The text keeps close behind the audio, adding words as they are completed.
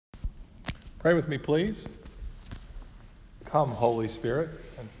Pray with me, please. Come, Holy Spirit,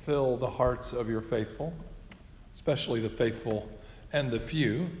 and fill the hearts of your faithful, especially the faithful and the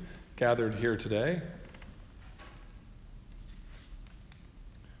few gathered here today.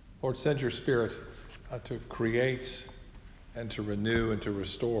 Lord, send your Spirit to create and to renew and to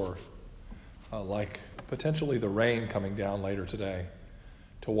restore, like potentially the rain coming down later today,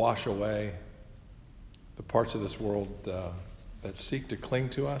 to wash away the parts of this world that seek to cling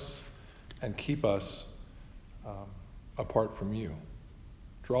to us and keep us apart from you.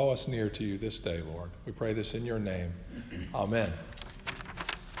 Draw us near to you this day, Lord. We pray this in your name. Amen.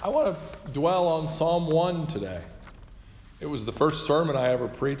 I want to dwell on Psalm 1 today. It was the first sermon I ever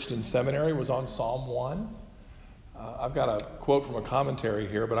preached in seminary, was on Psalm 1. I've got a quote from a commentary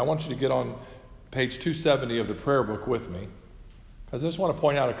here, but I want you to get on page 270 of the prayer book with me, because I just want to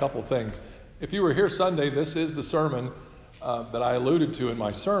point out a couple things. If you were here Sunday, this is the sermon that I alluded to in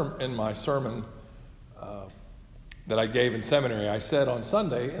my sermon that I gave in seminary. I said on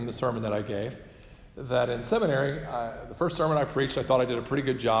Sunday in the sermon that I gave that in seminary, the first sermon I preached, I thought I did a pretty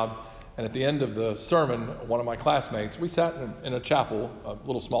good job. And at the end of the sermon, one of my classmates, we sat in a chapel a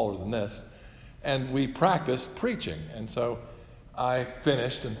little smaller than this, and we practiced preaching. And so I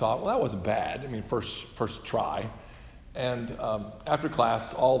finished and thought, well, that wasn't bad. I mean, first try. And after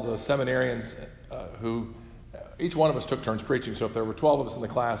class, all the seminarians who each one of us took turns preaching. So if there were 12 of us in the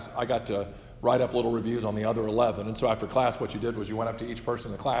class, I got to write up little reviews on the other 11. And so after class, what you did was you went up to each person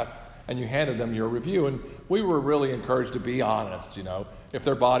in the class and you handed them your review. And we were really encouraged to be honest, you know. If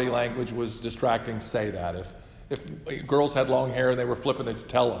their body language was distracting, say that. If girls had long hair and they were flippant, they'd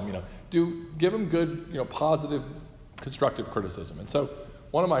tell them, you know. Give them good, you know, positive, constructive criticism. And so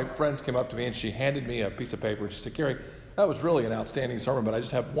one of my friends came up to me and she handed me a piece of paper and she said, "Gary, that was really an outstanding sermon, but I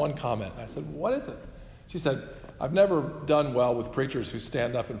just have one comment." And I said, "What is it?" She said, "I've never done well with preachers who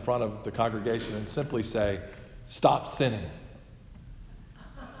stand up in front of the congregation and simply say, 'Stop sinning.'"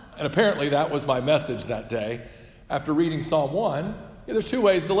 And apparently that was my message that day. After reading Psalm 1, there's two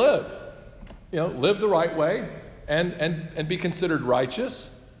ways to live. You know, live the right way and be considered righteous.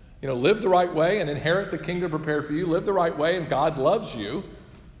 You know, live the right way and inherit the kingdom prepared for you. Live the right way and God loves you.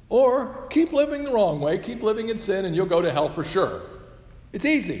 Or keep living the wrong way, keep living in sin, and you'll go to hell for sure. It's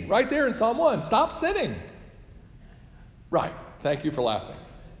easy, right there in Psalm 1. Stop sinning. Right. Thank you for laughing.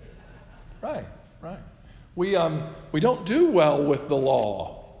 Right. We don't do well with the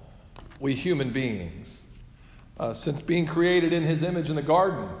law, we human beings. Since being created in his image in the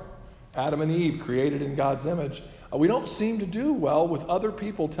garden, Adam and Eve created in God's image, we don't seem to do well with other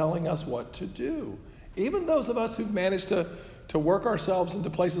people telling us what to do. Even those of us who've managed to work ourselves into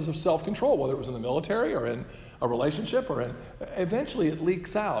places of self-control, whether it was in the military or in a relationship eventually it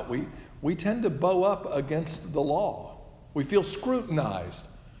leaks out. We tend to bow up against the law. We feel scrutinized.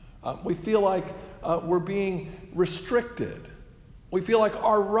 We feel like we're being restricted. We feel like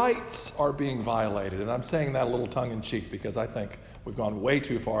our rights are being violated. And I'm saying that a little tongue-in-cheek because I think we've gone way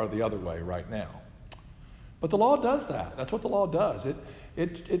too far the other way right now. But the law does that. That's what the law does.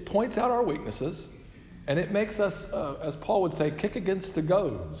 It points out our weaknesses, and it makes us, as Paul would say, kick against the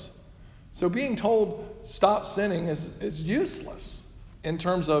goads. So being told stop sinning is useless in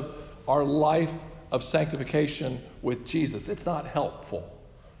terms of our life of sanctification with Jesus. It's not helpful.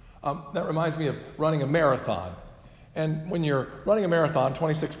 That reminds me of running a marathon. And when you're running a marathon,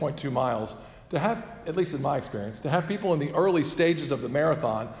 26.2 miles, to have, at least in my experience, to have people in the early stages of the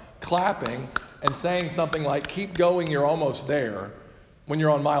marathon clapping and saying something like, "Keep going, you're almost there," when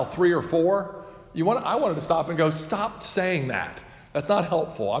you're on mile 3 or 4, I wanted to stop and go, "Stop saying that. That's not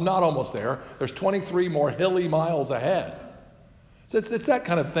helpful. I'm not almost there. There's 23 more hilly miles ahead." So it's that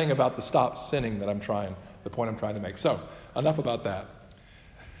kind of thing about the stop sinning the point I'm trying to make. So enough about that.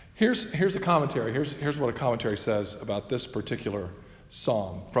 Here's a commentary. Here's what a commentary says about this particular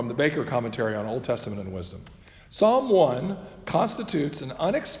psalm from the Baker Commentary on Old Testament and Wisdom. Psalm 1 constitutes an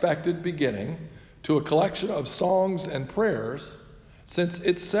unexpected beginning to a collection of songs and prayers, since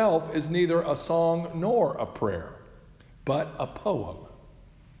itself is neither a song nor a prayer, but a poem,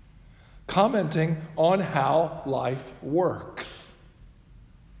 commenting on how life works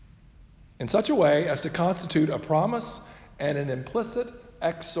in such a way as to constitute a promise and an implicit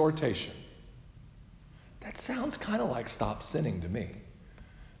exhortation. That sounds kind of like stop sinning to me.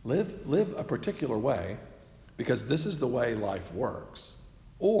 Live a particular way because this is the way life works.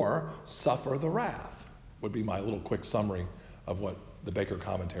 Or suffer the wrath would be my little quick summary of what the Baker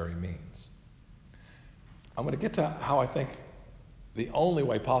Commentary means. I'm going to get to how I think the only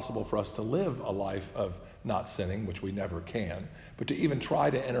way possible for us to live a life of not sinning, which we never can, but to even try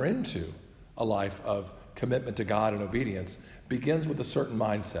to enter into a life of commitment to God and obedience begins with a certain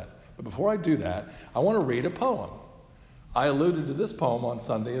mindset. But before I do that, I want to read a poem. I alluded to this poem on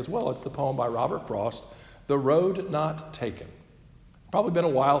Sunday as well. It's the poem by Robert Frost, The Road Not Taken. Probably been a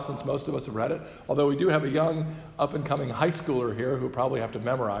while since most of us have read it, although we do have a young up-and-coming high schooler here who probably have to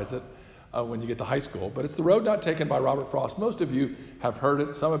memorize it when you get to high school. But it's The Road Not Taken by Robert Frost. Most of you have heard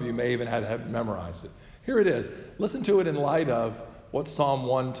it. Some of you may even have memorized it. Here it is. Listen to it in light of what Psalm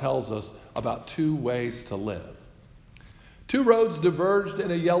 1 tells us about two ways to live. Two roads diverged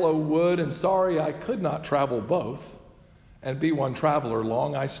in a yellow wood, and sorry I could not travel both. And be one traveler,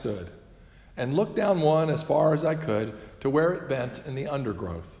 long I stood, and looked down one as far as I could to where it bent in the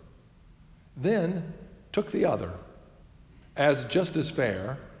undergrowth. Then took the other, as just as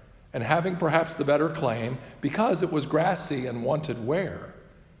fair, and having perhaps the better claim, because it was grassy and wanted wear,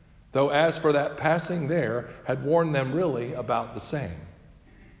 though as for that passing there had worn them really about the same.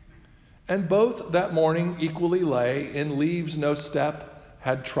 And both that morning equally lay, in leaves no step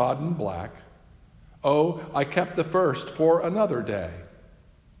had trodden black. Oh, I kept the first for another day.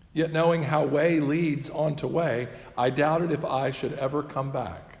 Yet knowing how way leads on to way, I doubted if I should ever come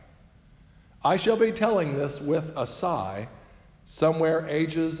back. I shall be telling this with a sigh. Somewhere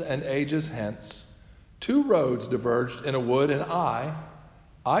ages and ages hence, two roads diverged in a wood, and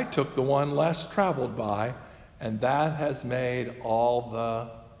I took the one less traveled by, and that has made all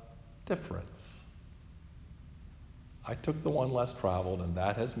the difference. I took the one less traveled, and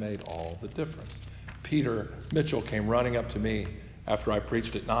that has made all the difference. Peter Mitchell came running up to me after I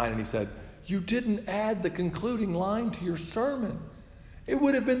preached at 9, and he said, "You didn't add the concluding line to your sermon. It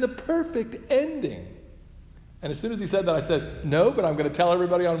would have been the perfect ending." And as soon as he said that, I said, "No, but I'm going to tell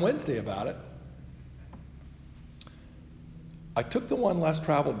everybody on Wednesday about it." I took the one less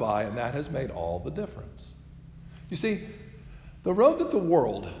traveled by, and that has made all the difference. You see, the road that the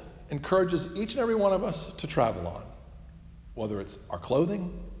world encourages each and every one of us to travel on, whether it's our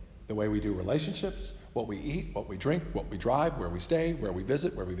clothing, the way we do relationships, what we eat, what we drink, what we drive, where we stay, where we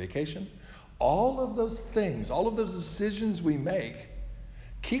visit, where we vacation, all of those things, all of those decisions we make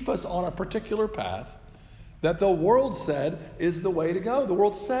keep us on a particular path that the world said is the way to go. The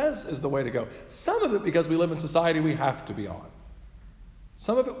world says is the way to go. Some of it because we live in society we have to be on.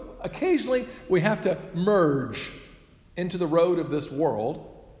 Some of it, occasionally, we have to merge into the road of this world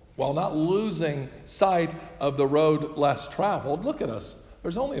while not losing sight of the road less traveled. Look at us.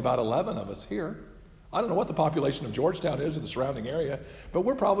 There's only about 11 of us here. I don't know what the population of Georgetown is or the surrounding area, but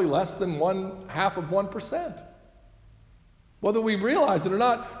we're probably less than 0.5%. Whether we realize it or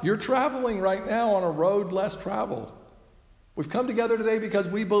not, you're traveling right now on a road less traveled. We've come together today because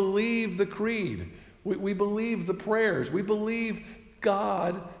we believe the creed. We believe the prayers. We believe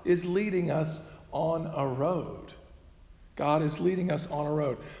God is leading us on a road. God is leading us on a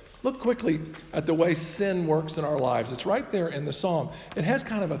road. Look quickly at the way sin works in our lives. It's right there in the psalm. It has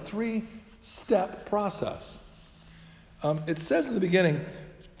kind of a 3-step process. It says in the beginning,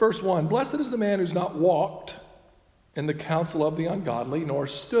 verse 1, "Blessed is the man who's not walked in the counsel of the ungodly, nor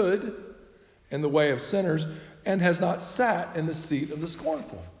stood in the way of sinners, and has not sat in the seat of the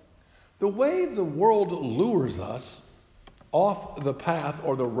scornful." The way the world lures us off the path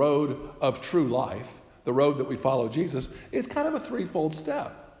or the road of true life, the road that we follow Jesus, is kind of a 3-fold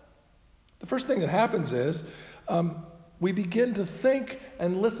step. The first thing that happens is we begin to think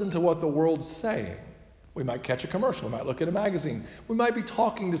and listen to what the world's saying. We might catch a commercial. We might look at a magazine. We might be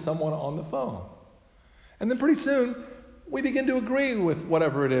talking to someone on the phone. And then pretty soon, we begin to agree with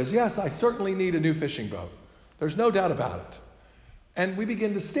whatever it is. Yes, I certainly need a new fishing boat. There's no doubt about it. And we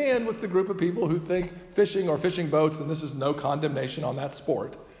begin to stand with the group of people who think fishing or fishing boats, and this is no condemnation on that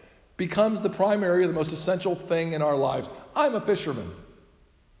sport, becomes the primary or the most essential thing in our lives. I'm a fisherman.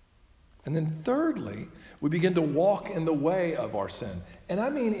 And then thirdly, we begin to walk in the way of our sin. And I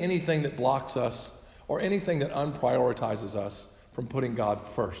mean anything that blocks us or anything that unprioritizes us from putting God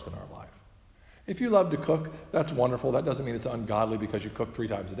first in our life. If you love to cook, that's wonderful. That doesn't mean it's ungodly because you cook 3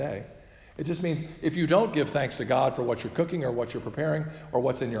 times a day. It just means if you don't give thanks to God for what you're cooking or what you're preparing or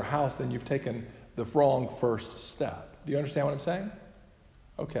what's in your house, then you've taken the wrong first step. Do you understand what I'm saying?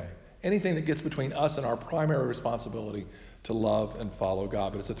 Okay. Anything that gets between us and our primary responsibility to love and follow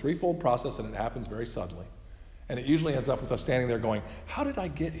God. But it's a 3-fold process, and it happens very suddenly. And it usually ends up with us standing there going, how did I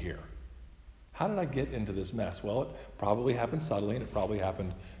get here? How did I get into this mess? Well, it probably happened subtly, and it probably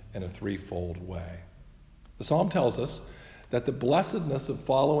happened in a 3-fold way. The psalm tells us that the blessedness of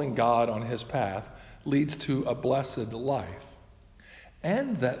following God on his path leads to a blessed life.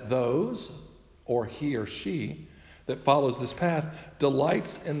 And that those, or he or she, that follows this path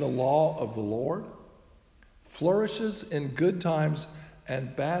delights in the law of the Lord, flourishes in good times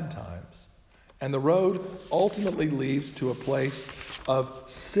and bad times, And the road ultimately leads to a place of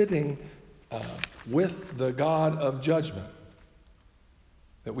sitting with the God of judgment.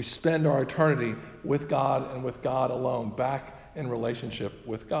 That we spend our eternity with God and with God alone, back in relationship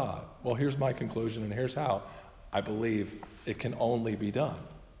with God. Well, here's my conclusion, and here's how I believe it can only be done.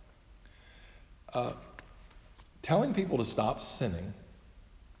 Telling people to stop sinning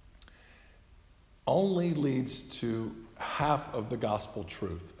only leads to half of the gospel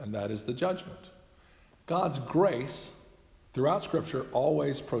truth, and that is the judgment. God's grace throughout Scripture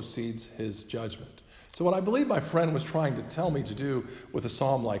always precedes his judgment. So what I believe my friend was trying to tell me to do with a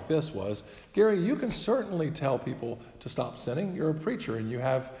psalm like this was, Gary, you can certainly tell people to stop sinning. You're a preacher and you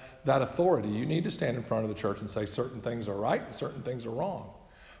have that authority. You need to stand in front of the church and say certain things are right and certain things are wrong.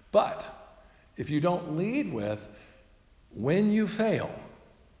 But if you don't lead with, when you fail,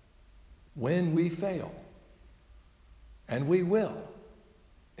 when we fail, and we will,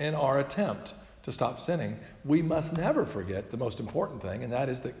 in our attempt to stop sinning, we must never forget the most important thing, and that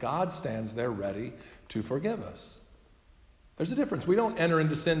is that God stands there ready to forgive us. There's a difference. We don't enter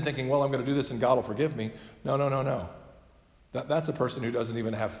into sin thinking, well, I'm going to do this and God will forgive me. No. That's a person who doesn't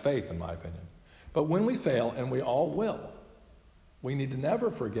even have faith, in my opinion. But when we fail, and we all will, we need to never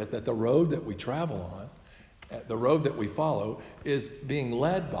forget that the road that we travel on, the road that we follow, is being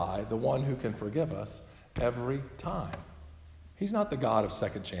led by the one who can forgive us every time. He's not the God of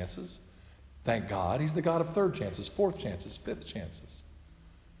second chances. Thank God. He's the God of third chances, fourth chances, fifth chances.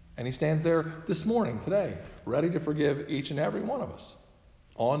 And he stands there this morning, today, ready to forgive each and every one of us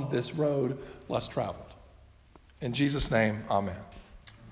on this road less traveled. In Jesus' name, amen.